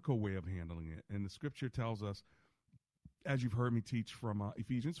biblical way of handling it. And the scripture tells us, as you've heard me teach from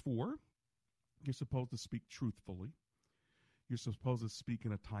Ephesians 4, you're supposed to speak truthfully. You're supposed to speak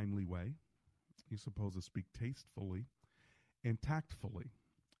in a timely way. You're supposed to speak tastefully and tactfully.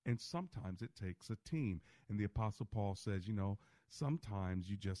 And sometimes it takes a team. And the Apostle Paul says, sometimes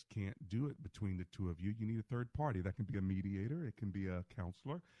you just can't do it between the two of you. You need a third party. That can be a mediator. It can be a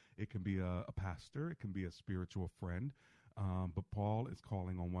counselor. It can be a pastor. It can be a spiritual friend. But Paul is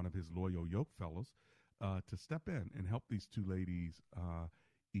calling on one of his loyal yoke fellows to step in and help these two ladies,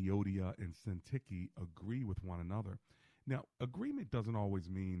 Euodia and Syntyche, agree with one another. Now, agreement doesn't always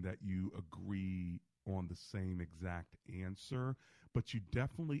mean that you agree on the same exact answer, but you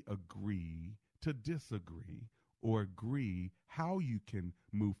definitely agree to disagree or agree how you can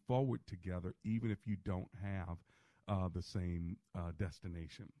move forward together, even if you don't have the same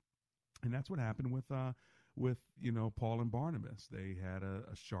destination. And that's what happened with Paul and Barnabas. They had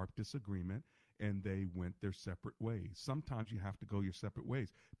a sharp disagreement, and they went their separate ways. Sometimes you have to go your separate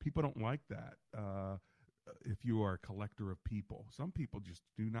ways. People don't like that. If you are a collector of people, some people just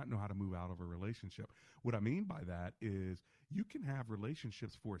do not know how to move out of a relationship. What I mean by that is you can have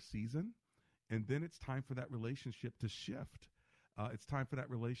relationships for a season, and then it's time for that relationship to shift. It's time for that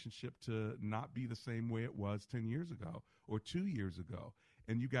relationship to not be the same way it was 10 years ago or 2 years ago.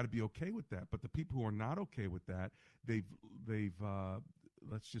 And you got to be okay with that. But the people who are not okay with that, they've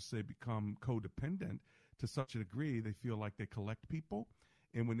let's just say become codependent to such a degree they feel like they collect people.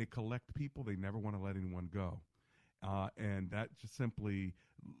 And when they collect people, they never want to let anyone go. And that just simply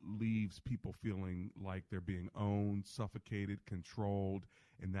leaves people feeling like they're being owned, suffocated, controlled,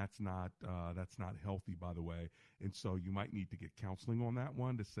 and that's not healthy, by the way. And so you might need to get counseling on that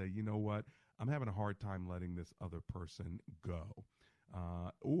one to say, you know what, I'm having a hard time letting this other person go.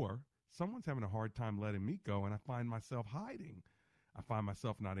 Or someone's having a hard time letting me go, and I find myself hiding. I find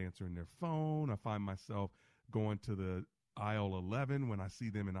myself not answering their phone. I find myself going to the aisle 11 when I see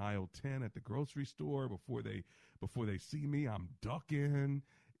them in aisle 10 at the grocery store. Before they see me, I'm ducking.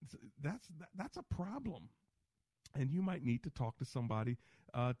 That's a problem. And you might need to talk to somebody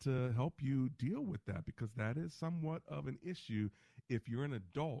to help you deal with that, because that is somewhat of an issue if you're an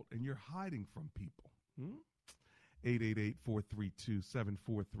adult and you're hiding from people.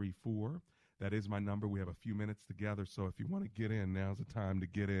 888-432-7434. That is my number. We have a few minutes together, so if you want to get in, now's the time to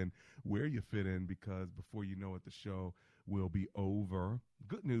get in where you fit in, because before you know it, the show will be over.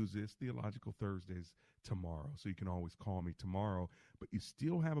 Good news is Theological Thursdays tomorrow, so you can always call me tomorrow, but you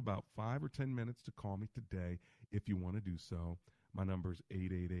still have about 5 or 10 minutes to call me today if you want to do so. My number is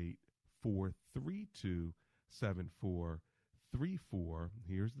 888-432-7434.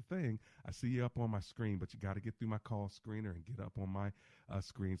 Here's the thing. I see you up on my screen, but you got to get through my call screener and get up on my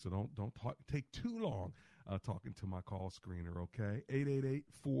screen. So don't take too long talking to my call screener, okay?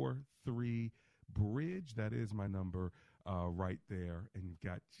 888-43-BRIDGE. That is my number right there. And you've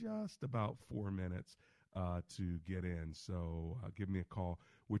got just about 4 minutes to get in. So give me a call.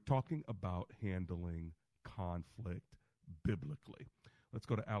 We're talking about handling conflict biblically. Let's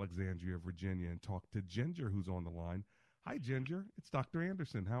go to Alexandria, Virginia, and talk to Ginger, who's on the line. Hi, Ginger. It's Dr.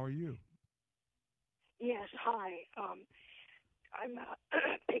 Anderson. How are you? Yes, hi. I'm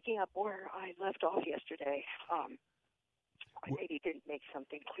picking up where I left off yesterday. I maybe didn't make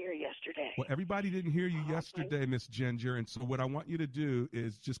something clear yesterday. Well, everybody didn't hear you yesterday, Miss Ginger, and so what I want you to do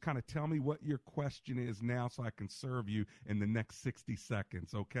is just kind of tell me what your question is now so I can serve you in the next 60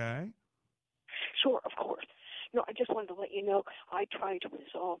 seconds, okay? Sure, of course. No, I just wanted to let you know I tried to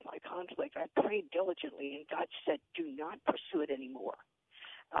resolve my conflict. I prayed diligently, and God said, do not pursue it anymore,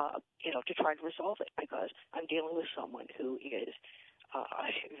 to try to resolve it, because I'm dealing with someone who is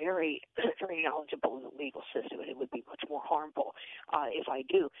very, very knowledgeable in the legal system, and it would be much more harmful if I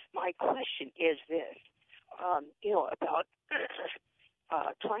do. My question is this, about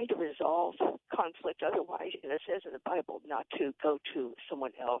trying to resolve conflict. Otherwise, it says in the Bible not to go to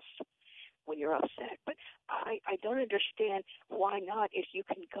someone else when you're upset. But I don't understand why not, if you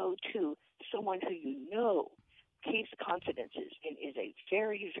can go to someone who you know keeps confidences and is a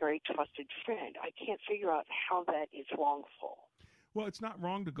very, very trusted friend. I can't figure out how that is wrongful. Well, it's not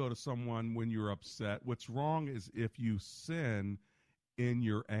wrong to go to someone when you're upset. What's wrong is if you sin in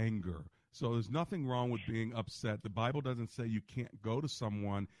your anger. So there's nothing wrong with being upset. The Bible doesn't say you can't go to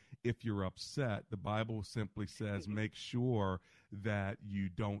someone if you're upset. The Bible simply says make sure that you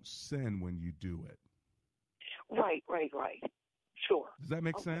don't sin when you do it. Right. Sure. Does that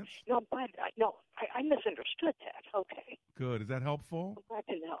make sense? No, but I misunderstood that. Okay. Good. Is that helpful? I'm glad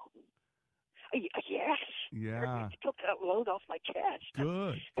to know. Yes. Yeah. It took that load off my chest.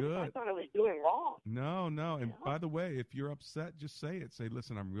 Good. I thought I was doing wrong. No. And by the way, if you're upset, just say it. Say,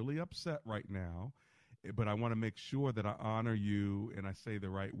 listen, I'm really upset right now, but I want to make sure that I honor you and I say the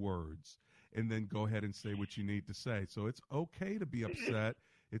right words. And then go ahead and say what you need to say. So it's okay to be upset.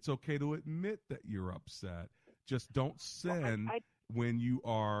 It's okay to admit that you're upset. Just don't sin when you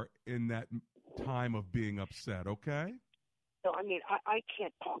are in that time of being upset, okay? No, I mean, I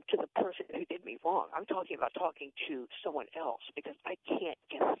can't talk to the person who did me wrong. I'm talking about talking to someone else because I can't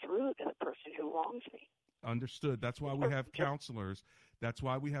get through to the person who wrongs me. Understood. That's why we have counselors. That's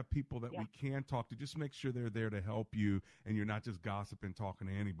why we have people that we can talk to. Just make sure they're there to help you, and you're not just gossiping, talking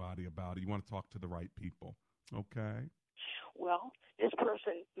to anybody about it. You want to talk to the right people, okay? Well, this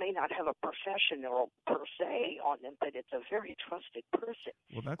person may not have a professional per se on them, but it's a very trusted person.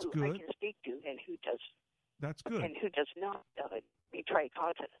 Well, that's who good. I can speak to, and who does. That's good. And who does not betray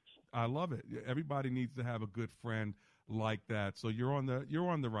confidence. I love it. Everybody needs to have a good friend like that. So you're on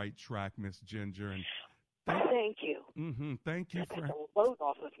the right track, Miss Ginger. And thank you. Mm-hmm. Thank you for a load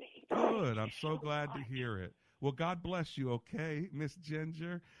off of me. Good. I'm so glad to hear it. Well, God bless you. Okay, Miss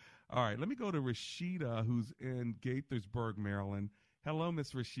Ginger. All right. Let me go to Rashida, who's in Gaithersburg, Maryland. Hello,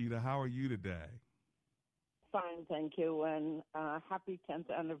 Miss Rashida. How are you today? Fine, thank you, and happy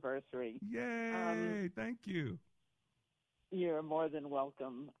 10th anniversary. Yay, thank you. You're more than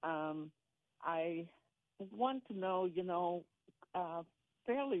welcome. I want to know,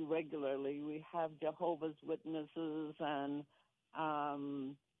 fairly regularly we have Jehovah's Witnesses and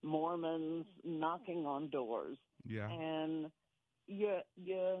Mormons knocking on doors. Yeah. And you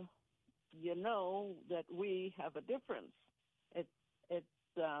know that we have a difference. It's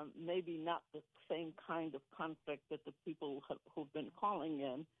maybe not the same kind of conflict that the people who've been calling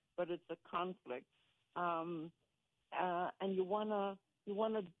in, but it's a conflict. And you wanna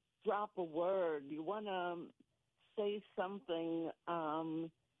drop a word. You wanna say something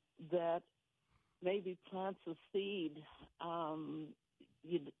that maybe plants a seed.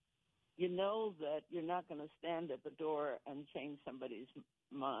 You know that you're not going to stand at the door and change somebody's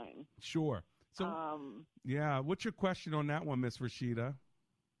mind. Sure. So, what's your question on that one, Miss Rashida?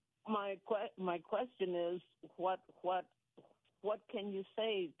 My question is, what can you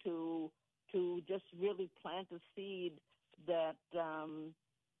say to just really plant a seed that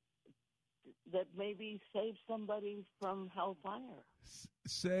maybe saves somebody from hellfire?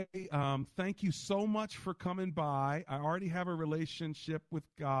 Say, thank you so much for coming by. I already have a relationship with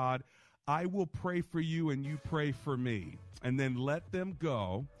God. I will pray for you and you pray for me. And then let them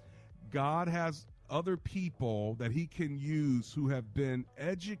go. God has other people that he can use who have been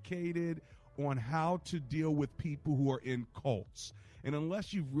educated on how to deal with people who are in cults. And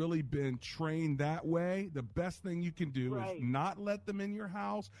unless you've really been trained that way, the best thing you can do is not let them in your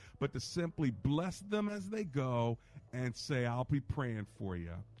house, but to simply bless them as they go and say, I'll be praying for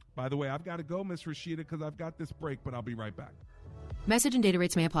you. By the way, I've got to go, Miss Rashida, because I've got this break, but I'll be right back. Message and data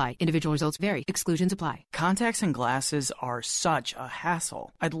rates may apply. Individual results vary. Exclusions apply. Contacts and glasses are such a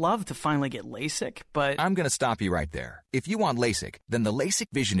hassle. I'd love to finally get LASIK, but I'm going to stop you right there. If you want LASIK, then the LASIK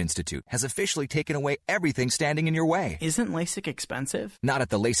Vision Institute has officially taken away everything standing in your way. Isn't LASIK expensive? Not at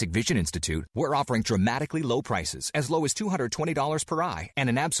the LASIK Vision Institute. We're offering dramatically low prices, as low as $220 per eye, and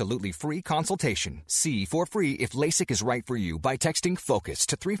an absolutely free consultation. See for free if LASIK is right for you by texting FOCUS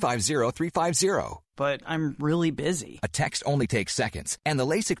to 350-350. But I'm really busy. A text only takes seconds, and the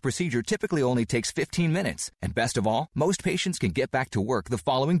LASIK procedure typically only takes 15 minutes. And best of all, most patients can get back to work the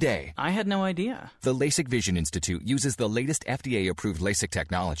following day. I had no idea. The LASIK Vision Institute uses the latest FDA-approved LASIK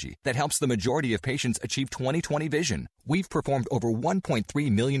technology that helps the majority of patients achieve 20/20 vision. We've performed over 1.3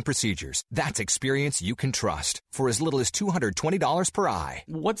 million procedures. That's experience you can trust for as little as $220 per eye.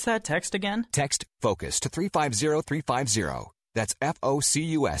 What's that text again? Text FOCUS to 350-350. That's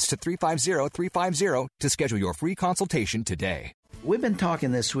FOCUS to 350-350 to schedule your free consultation today. We've been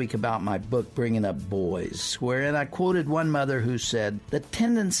talking this week about my book, Bringing Up Boys, wherein I quoted one mother who said, "The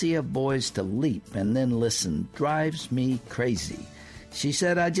tendency of boys to leap and then listen drives me crazy." She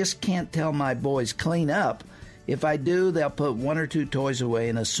said, "I just can't tell my boys clean up. If I do, they'll put one or two toys away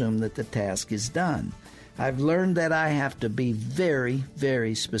and assume that the task is done. I've learned that I have to be very,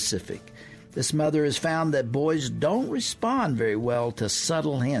 very specific." This mother has found that boys don't respond very well to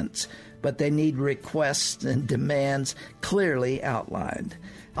subtle hints, but they need requests and demands clearly outlined.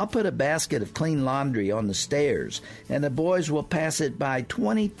 I'll put a basket of clean laundry on the stairs, and the boys will pass it by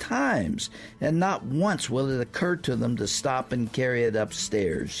 20 times, and not once will it occur to them to stop and carry it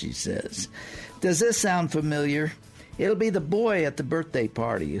upstairs, she says. Does this sound familiar? It'll be the boy at the birthday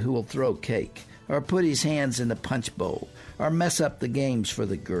party who will throw cake, or put his hands in the punch bowl, or mess up the games for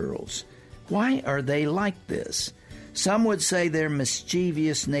the girls. Why are they like this? Some would say their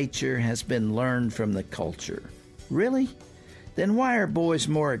mischievous nature has been learned from the culture. Really? Then why are boys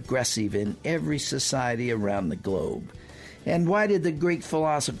more aggressive in every society around the globe? And why did the Greek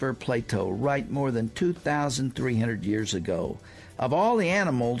philosopher Plato write more than 2,300 years ago, "Of all the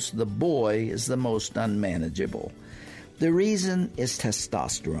animals, the boy is the most unmanageable"? The reason is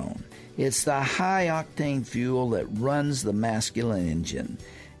testosterone. It's the high-octane fuel that runs the masculine engine.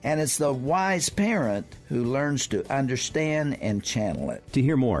 And it's the wise parent who learns to understand and channel it. To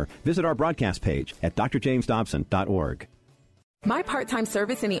hear more, visit our broadcast page at drjamesdobson.org. My part-time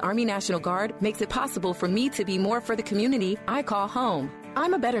service in the Army National Guard makes it possible for me to be more for the community I call home.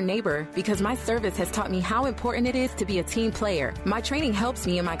 I'm a better neighbor because my service has taught me how important it is to be a team player. My training helps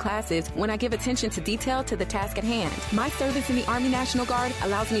me in my classes when I give attention to detail to the task at hand. My service in the Army National Guard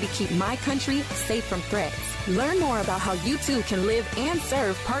allows me to keep my country safe from threats. Learn more about how you too can live and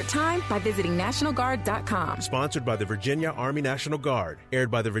serve part-time by visiting NationalGuard.com. Sponsored by the Virginia Army National Guard.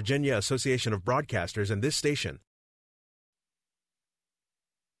 Aired by the Virginia Association of Broadcasters and this station.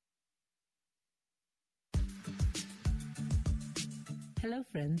 Hello,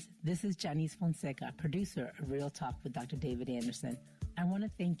 friends. This is Janice Fonseca, producer of Real Talk with Dr. David Anderson. I want to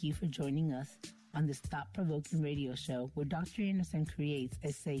thank you for joining us on this thought-provoking radio show where Dr. Anderson creates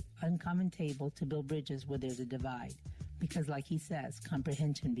a safe, uncommon table to build bridges where there's a divide. Because like he says,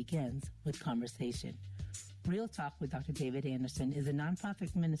 comprehension begins with conversation. Real Talk with Dr. David Anderson is a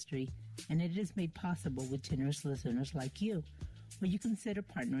nonprofit ministry, and it is made possible with generous listeners like you. Will you consider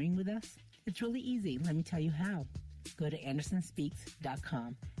partnering with us? It's really easy. Let me tell you how. Go to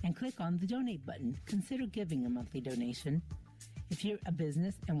AndersonSpeaks.com and click on the donate button. Consider giving a monthly donation. If you're a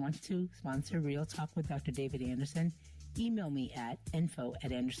business and want to sponsor Real Talk with Dr. David Anderson, email me at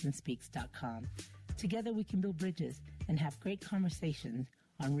info@AndersonSpeaks.com. Together we can build bridges and have great conversations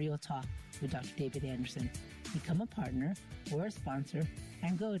on Real Talk with Dr. David Anderson. Become a partner or a sponsor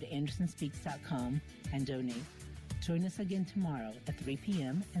and go to AndersonSpeaks.com and donate. Join us again tomorrow at 3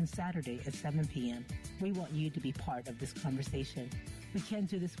 p.m. and Saturday at 7 p.m. We want you to be part of this conversation. We can't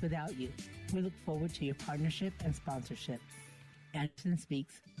do this without you. We look forward to your partnership and sponsorship.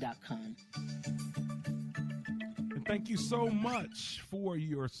 AndersonSpeaks.com. And thank you so much for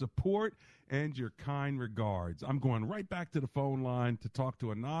your support and your kind regards. I'm going right back to the phone line to talk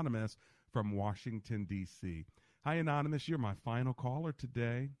to Anonymous from Washington, D.C. Hi, Anonymous. You're my final caller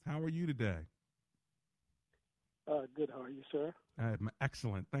today. How are you today? Good. How are you, sir? I'm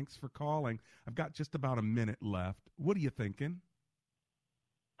excellent. Thanks for calling. I've got just about a minute left. What are you thinking?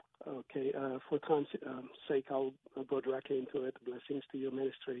 Okay. For time's sake, I'll go directly into it. Blessings to your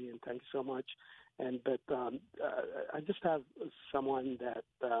ministry, and thank you so much. But I just have someone that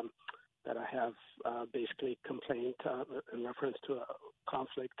I have basically complained in reference to a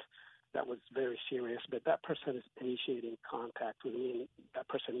conflict that was very serious. But that person is initiating contact with me, and that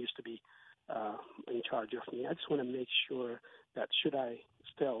person used to be in charge of me. I just want to make sure that should I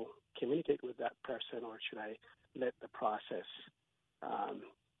still communicate with that person, or should I let the process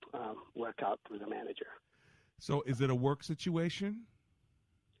work out through the manager? So is it a work situation?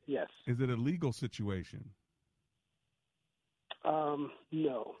 Yes. Is it a legal situation?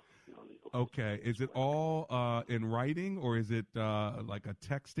 No. Okay. Is it all in writing, or is it like a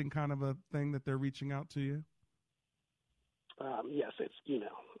texting kind of a thing that they're reaching out to you? Yes, it's email.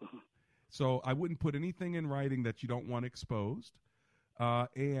 Mm-hmm. So I wouldn't put anything in writing that you don't want exposed.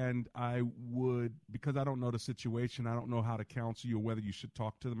 And I would, because I don't know the situation, I don't know how to counsel you, whether you should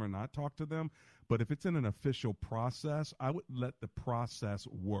talk to them or not talk to them. But if it's in an official process, I would let the process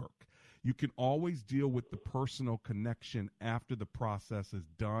work. You can always deal with the personal connection after the process is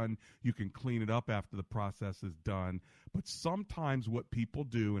done. You can clean it up after the process is done. But sometimes what people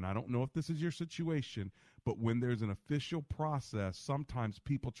do, and I don't know if this is your situation, but when there's an official process, sometimes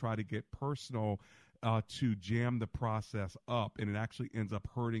people try to get personal to jam the process up, and it actually ends up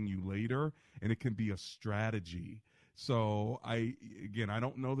hurting you later, and it can be a strategy. So I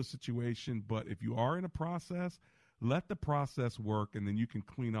don't know the situation, but if you are in a process, let the process work, and then you can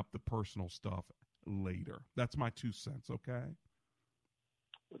clean up the personal stuff later. That's my 2 cents, okay?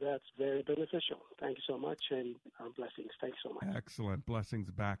 Well, that's very beneficial. Thank you so much, and blessings. Thanks so much. Excellent.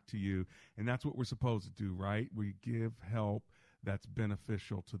 Blessings back to you. And that's what we're supposed to do, right? We give help that's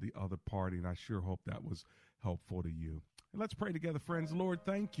beneficial to the other party, and I sure hope that was helpful to you. And let's pray together, friends. Lord,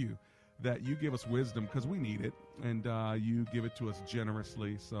 thank you that you give us wisdom, because we need it, and you give it to us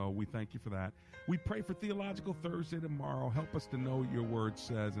generously, so we thank you for that. We pray for Theological Thursday tomorrow. Help us to know what your word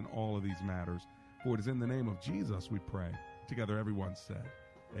says in all of these matters. For it is in the name of Jesus we pray. Together everyone said,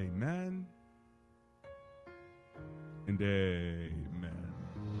 amen and amen.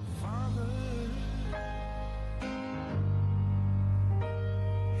 Father,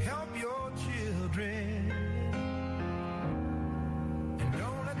 help your children, and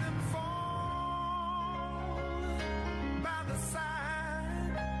don't let them fall by the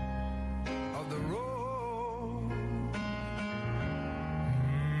side of the road,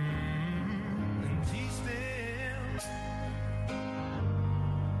 and teach them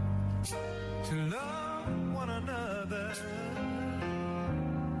to love one another.